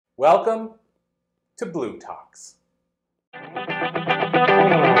Welcome to Blue Talks.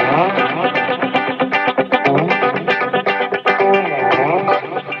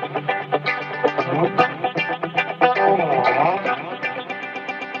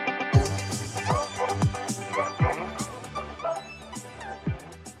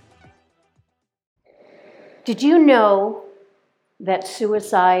 Did you know that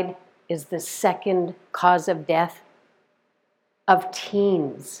suicide is the second cause of death of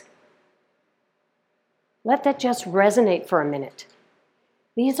teens? Let that just resonate for a minute.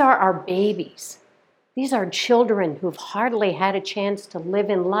 These are our babies. These are children who've hardly had a chance to live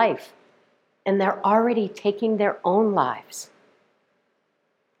in life, and they're already taking their own lives.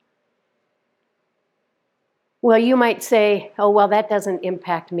 Well, you might say, oh, well, that doesn't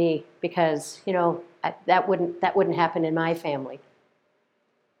impact me because, that wouldn't happen in my family.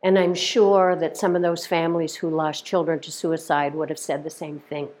 And I'm sure that some of those families who lost children to suicide would have said the same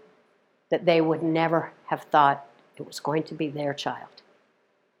thing, that they would never have thought it was going to be their child.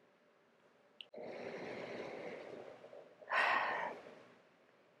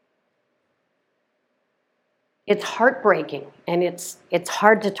 It's heartbreaking, and it's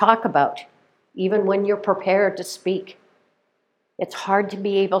hard to talk about, even when you're prepared to speak. It's hard to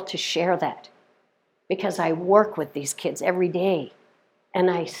be able to share that, because I work with these kids every day,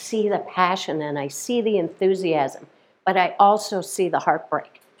 and I see the passion, and I see the enthusiasm, but I also see the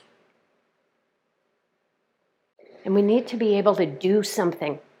heartbreak. And we need to be able to do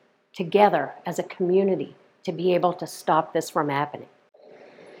something together as a community to be able to stop this from happening.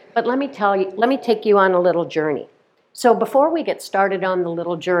 But let me take you on a little journey. So before we get started on the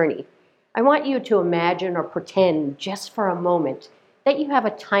little journey, I want you to imagine or pretend just for a moment that you have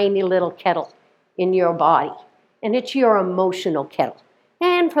a tiny little kettle in your body, and it's your emotional kettle.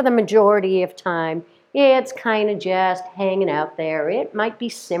 And for the majority of time, it's kind of just hanging out there. It might be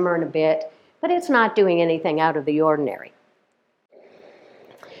simmering a bit, but it's not doing anything out of the ordinary.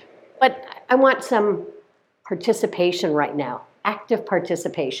 But I want some participation right now, active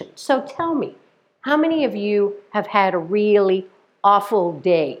participation. So tell me, how many of you have had a really awful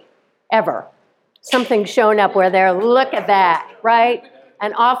day ever? Something shown up where they're, look at that, right?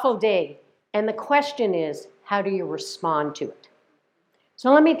 An awful day. And the question is, how do you respond to it?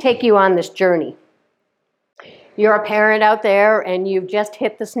 So let me take you on this journey. You're a parent out there and you've just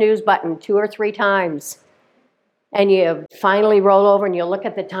hit the snooze button 2 or 3 times. And you finally roll over and you look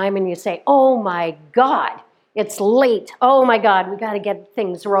at the time and you say, oh my God, it's late. Oh my God, we got to get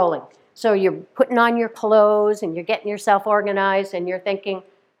things rolling. So you're putting on your clothes and you're getting yourself organized and you're thinking,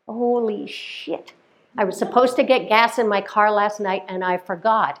 holy shit, I was supposed to get gas in my car last night and I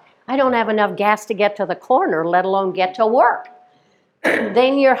forgot. I don't have enough gas to get to the corner, let alone get to work.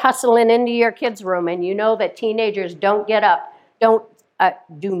 Then you're hustling into your kids' room and you know that teenagers don't get up,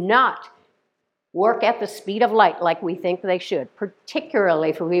 do not work at the speed of light like we think they should, particularly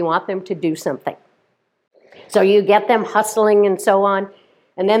if we want them to do something. So you get them hustling and so on,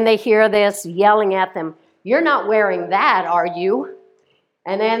 and then they hear this yelling at them, you're not wearing that, are you?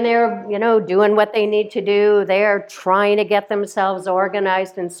 And then they're, doing what they need to do. They're trying to get themselves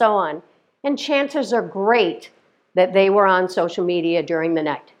organized and so on. And chances are great that they were on social media during the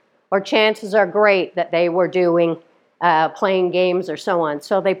night. Or chances are great that they were playing games or so on.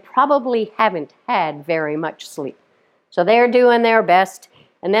 So they probably haven't had very much sleep. So they're doing their best.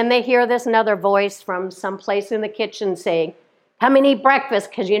 And then they hear this another voice from someplace in the kitchen saying, come and eat breakfast,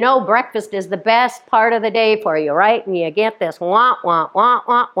 because breakfast is the best part of the day for you, right? And you get this wah, wah, wah,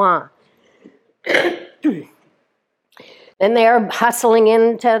 wah, wah. Then they're hustling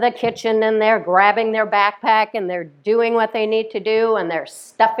into the kitchen and they're grabbing their backpack and they're doing what they need to do and they're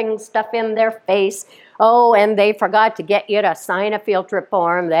stuffing stuff in their face. Oh, and they forgot to get you to sign a field trip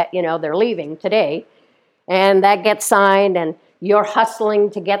form that, they're leaving today. And that gets signed and you're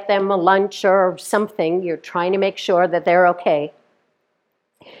hustling to get them a lunch or something. You're trying to make sure that they're okay.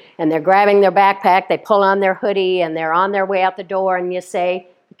 And they're grabbing their backpack, they pull on their hoodie, and they're on their way out the door, and you say,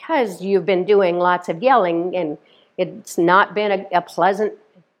 because you've been doing lots of yelling, and it's not been a pleasant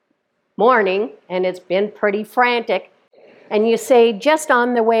morning, and it's been pretty frantic, and you say, just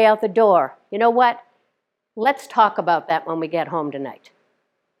on the way out the door, you know what? Let's talk about that when we get home tonight.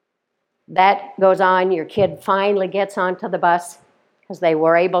 That goes on, your kid finally gets onto the bus because they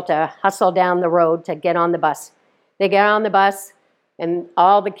were able to hustle down the road to get on the bus. They get on the bus and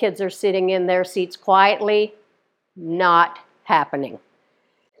all the kids are sitting in their seats quietly. Not happening.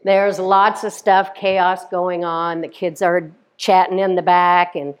 There's lots of stuff, chaos going on. The kids are chatting in the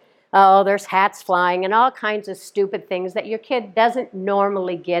back and there's hats flying and all kinds of stupid things that your kid doesn't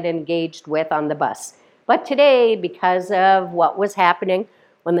normally get engaged with on the bus. But today, because of what was happening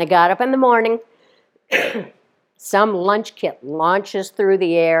When they got up in the morning, some lunch kit launches through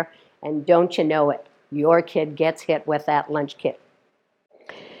the air, and don't you know it, your kid gets hit with that lunch kit.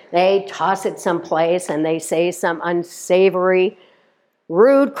 They toss it someplace and they say some unsavory,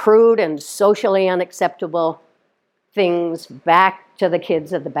 rude, crude, and socially unacceptable things back to the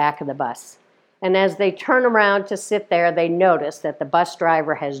kids at the back of the bus. And as they turn around to sit there, they notice that the bus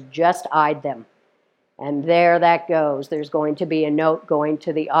driver has just eyed them. And there that goes. There's going to be a note going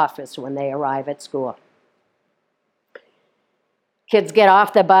to the office when they arrive at school. Kids get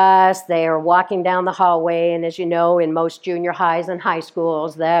off the bus, they are walking down the hallway, and as you know, in most junior highs and high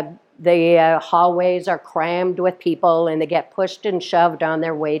schools, the hallways are crammed with people, and they get pushed and shoved on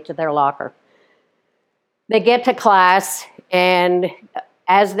their way to their locker. They get to class, and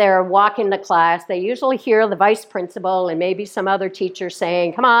as they're walking to class, they usually hear the vice principal and maybe some other teacher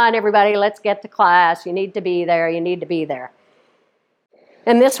saying, "Come on, everybody, let's get to class. You need to be there. You need to be there."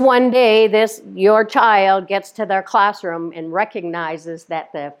 And this one day, your child gets to their classroom and recognizes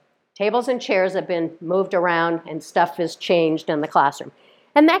that the tables and chairs have been moved around and stuff is changed in the classroom.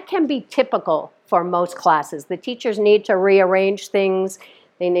 And that can be typical for most classes. The teachers need to rearrange things.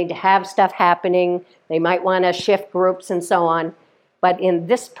 They need to have stuff happening. They might want to shift groups and so on. But in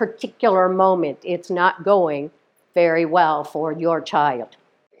this particular moment, it's not going very well for your child.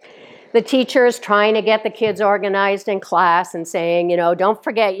 The teacher is trying to get the kids organized in class and saying, don't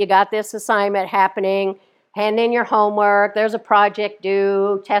forget you got this assignment happening, hand in your homework, there's a project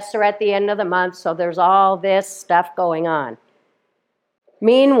due, tests are at the end of the month, so there's all this stuff going on.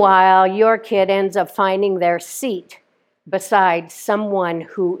 Meanwhile, your kid ends up finding their seat beside someone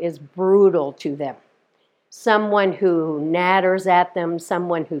who is brutal to them, someone who natters at them,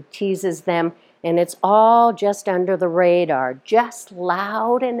 someone who teases them, and it's all just under the radar, just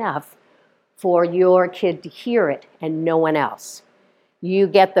loud enough for your kid to hear it and no one else. You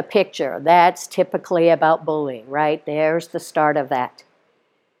get the picture. That's typically about bullying, right? There's the start of that.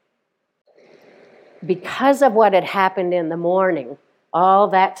 Because of what had happened in the morning, all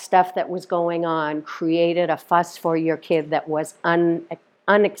that stuff that was going on created a fuss for your kid that was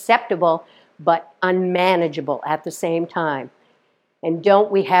unacceptable but unmanageable at the same time. And don't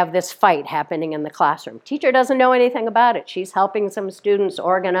we have this fight happening in the classroom? Teacher doesn't know anything about it. She's helping some students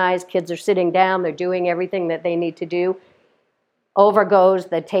organize. Kids are sitting down. They're doing everything that they need to do. Over goes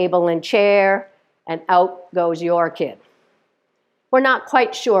the table and chair, and out goes your kid. We're not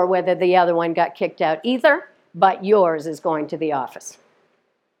quite sure whether the other one got kicked out either, but yours is going to the office.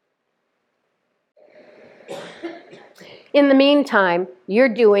 In the meantime, you're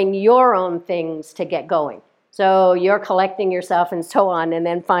doing your own things to get going. So you're collecting yourself and so on, and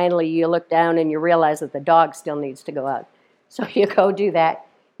then finally you look down and you realize that the dog still needs to go out. So you go do that.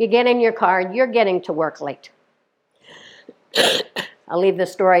 You get in your car and you're getting to work late. I'll leave the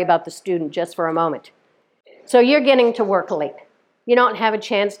story about the student just for a moment. So you're getting to work late. You don't have a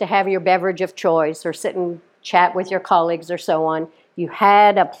chance to have your beverage of choice or sit and chat with your colleagues or so on. You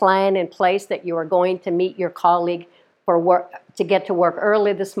had a plan in place that you were going to meet your colleague for work, to get to work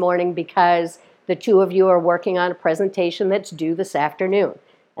early this morning because the two of you are working on a presentation that's due this afternoon.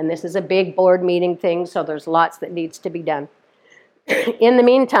 And this is a big board meeting thing, so there's lots that needs to be done. In the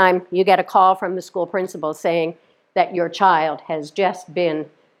meantime, you get a call from the school principal saying that your child has just been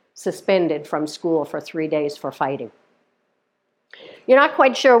suspended from school for 3 days for fighting. You're not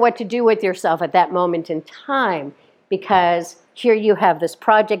quite sure what to do with yourself at that moment in time because here you have this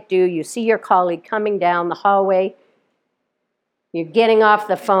project due, you see your colleague coming down the hallway, you're getting off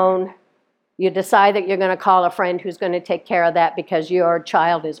the phone, you decide that you're going to call a friend who's going to take care of that because your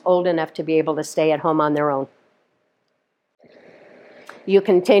child is old enough to be able to stay at home on their own. You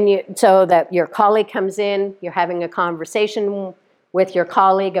continue so that your colleague comes in, you're having a conversation with your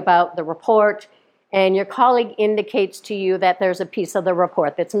colleague about the report, and your colleague indicates to you that there's a piece of the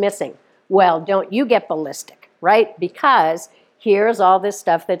report that's missing. Well, don't you get ballistic, right? Because here's all this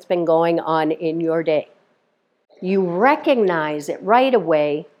stuff that's been going on in your day. You recognize it right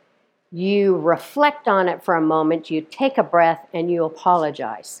away. You reflect on it for a moment, you take a breath, and you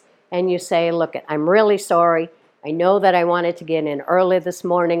apologize. And you say, look, I'm really sorry. I know that I wanted to get in early this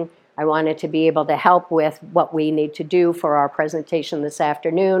morning. I wanted to be able to help with what we need to do for our presentation this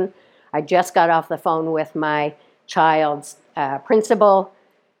afternoon. I just got off the phone with my child's principal.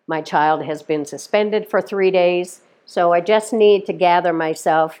 My child has been suspended for 3 days, so I just need to gather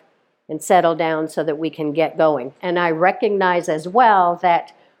myself and settle down so that we can get going. And I recognize as well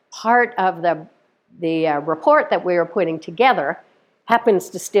that part of the report that we were putting together happens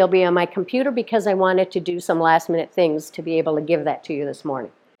to still be on my computer because I wanted to do some last-minute things to be able to give that to you this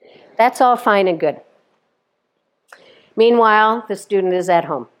morning. That's all fine and good. Meanwhile, the student is at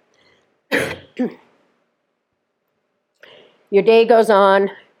home. Your day goes on.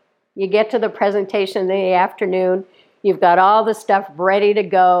 You get to the presentation in the afternoon. You've got all the stuff ready to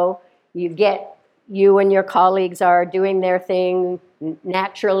go. You and your colleagues are doing their thing.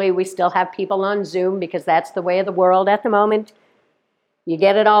 Naturally, we still have people on Zoom because that's the way of the world at the moment. You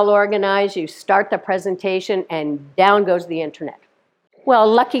get it all organized, you start the presentation, and down goes the internet.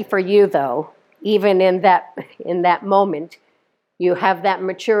 Well, lucky for you, though, even in that moment, you have that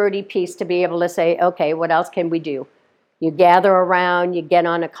maturity piece to be able to say, okay, what else can we do? You gather around, you get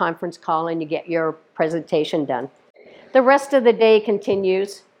on a conference call, and you get your presentation done. The rest of the day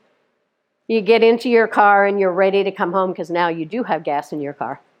continues. You get into your car and you're ready to come home because now you do have gas in your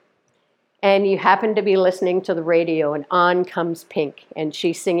car. And you happen to be listening to the radio, and on comes Pink, and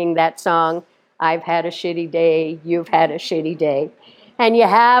she's singing that song, I've had a shitty day, you've had a shitty day. And you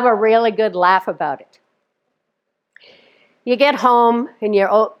have a really good laugh about it. You get home and you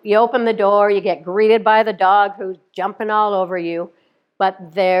open the door, you get greeted by the dog who's jumping all over you, but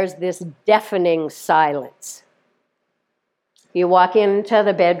there's this deafening silence. You walk into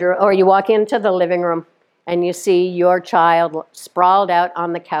the bedroom, or you walk into the living room, and you see your child sprawled out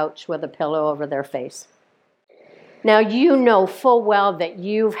on the couch with a pillow over their face. Now, you know full well that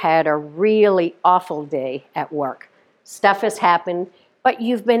you've had a really awful day at work. Stuff has happened, but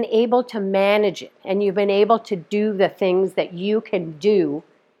you've been able to manage it, and you've been able to do the things that you can do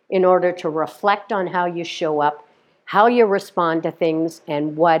in order to reflect on how you show up, how you respond to things,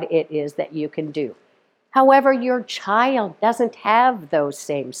 and what it is that you can do. However, your child doesn't have those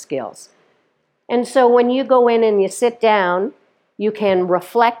same skills. And so when you go in and you sit down, you can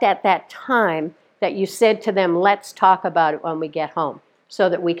reflect at that time that you said to them, let's talk about it when we get home, so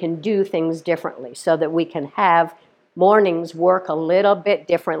that we can do things differently, so that we can have mornings work a little bit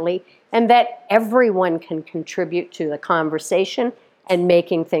differently, and that everyone can contribute to the conversation and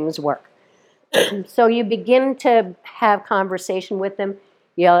making things work. So you begin to have conversation with them.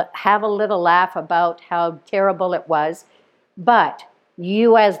 You'll have a little laugh about how terrible it was, but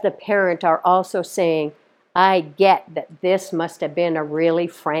you as the parent are also saying, I get that this must have been a really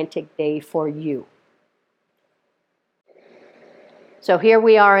frantic day for you. So here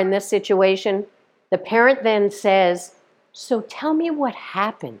we are in this situation. The parent then says, so tell me what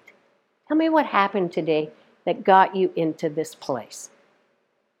happened. Tell me what happened today that got you into this place.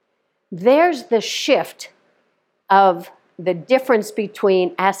 There's the shift of the difference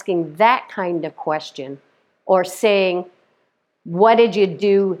between asking that kind of question or saying, what did you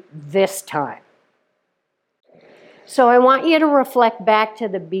do this time? So I want you to reflect back to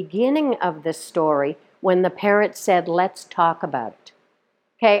the beginning of the story when the parent said, let's talk about it.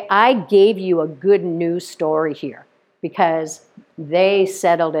 Okay, I gave you a good news story here because they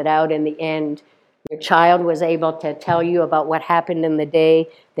settled it out in the end. Your child was able to tell you about what happened in the day.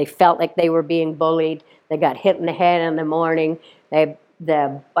 They felt like they were being bullied. They got hit in the head in the morning.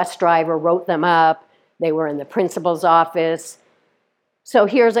 The bus driver wrote them up. They were in the principal's office. So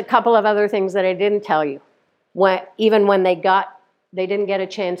here's a couple of other things that I didn't tell you. Even when they didn't get a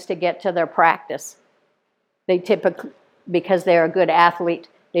chance to get to their practice. They typically, because they're a good athlete,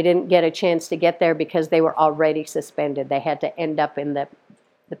 they didn't get a chance to get there because they were already suspended. They had to end up in the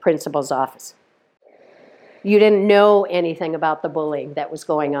principal's office. You didn't know anything about the bullying that was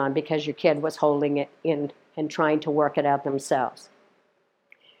going on because your kid was holding it in and trying to work it out themselves.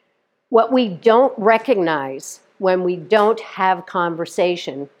 What we don't recognize when we don't have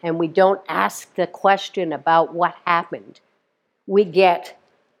conversation and we don't ask the question about what happened, we get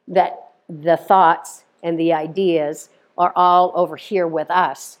that the thoughts and the ideas are all over here with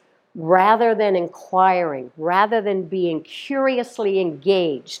us, rather than inquiring, rather than being curiously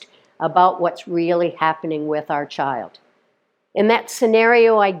engaged about what's really happening with our child. In that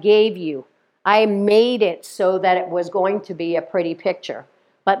scenario I gave you, I made it so that it was going to be a pretty picture,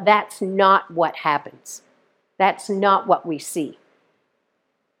 but that's not what happens. That's not what we see.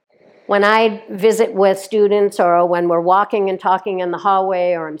 When I visit with students or when we're walking and talking in the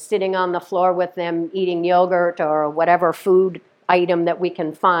hallway or I'm sitting on the floor with them eating yogurt or whatever food item that we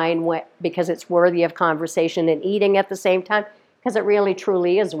can find because it's worthy of conversation and eating at the same time, because it really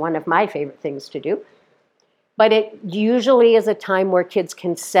truly is one of my favorite things to do. But it usually is a time where kids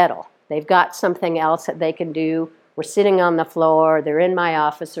can settle. They've got something else that they can do. We're sitting on the floor, they're in my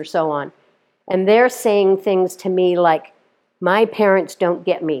office or so on. And they're saying things to me like, my parents don't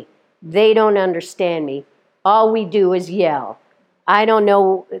get me. They don't understand me. All we do is yell. I don't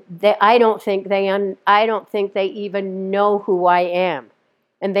know. I don't think they even know who I am.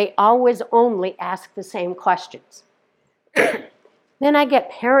 And they always only ask the same questions. Then I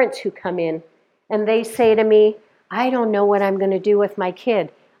get parents who come in and they say to me, I don't know what I'm going to do with my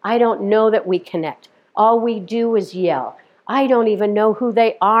kid. I don't know that we connect. All we do is yell. I don't even know who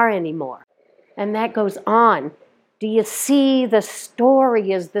they are anymore. And that goes on. Do you see the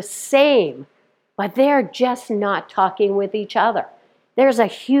story is the same, but they're just not talking with each other. There's a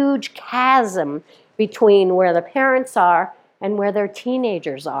huge chasm between where the parents are and where their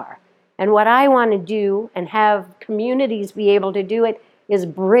teenagers are. And what I want to do, and have communities be able to do it, is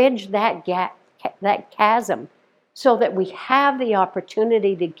bridge that gap, that chasm, so that we have the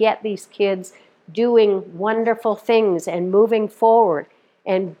opportunity to get these kids doing wonderful things and moving forward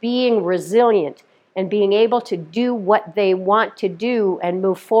and being resilient and being able to do what they want to do and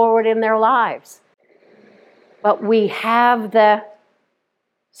move forward in their lives. But we have the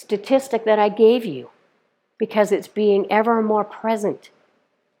statistic that I gave you because it's being ever more present.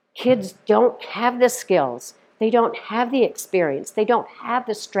 Kids don't have the skills. They don't have the experience. They don't have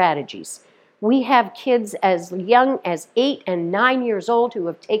the strategies. We have kids as young as 8 and 9 years old who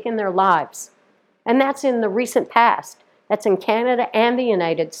have taken their lives. And that's in the recent past. That's in Canada and the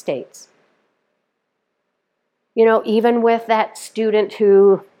United States. You know, even with that student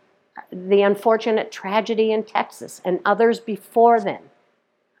who, the unfortunate tragedy in Texas and others before then,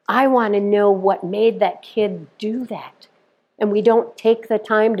 I want to know what made that kid do that. And we don't take the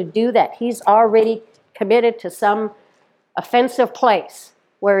time to do that. He's already committed to some offensive place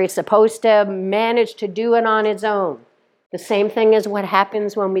where he's supposed to manage to do it on his own. The same thing is what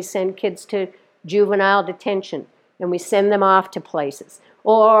happens when we send kids to juvenile detention and we send them off to places.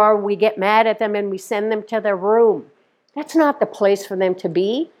 Or we get mad at them and we send them to their room. That's not the place for them to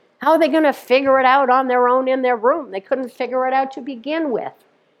be. How are they going to figure it out on their own in their room? They couldn't figure it out to begin with.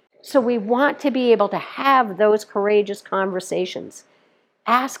 So we want to be able to have those courageous conversations.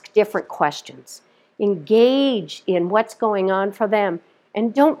 Ask different questions. Engage in what's going on for them.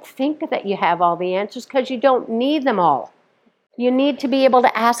 And don't think that you have all the answers, because you don't need them all. You need to be able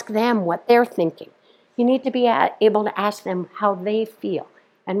to ask them what they're thinking. You need to be able to ask them how they feel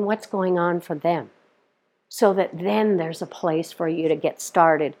and what's going on for them, so that then there's a place for you to get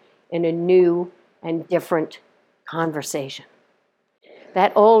started in a new and different conversation.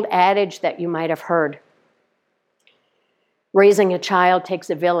 That old adage that you might have heard, raising a child takes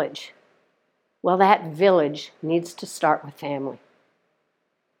a village. Well, that village needs to start with family.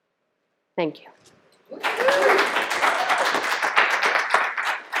 Thank you.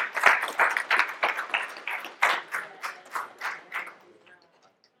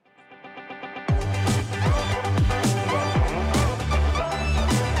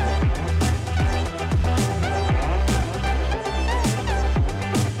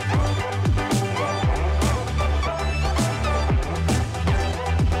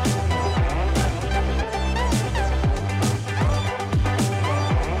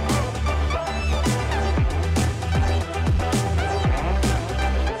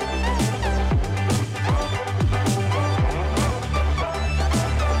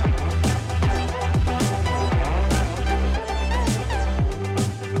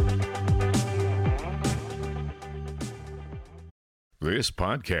 This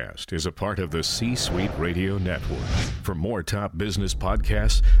podcast is a part of the C-Suite Radio Network. For more top business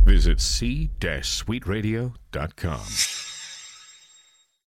podcasts, visit c-suiteradio.com.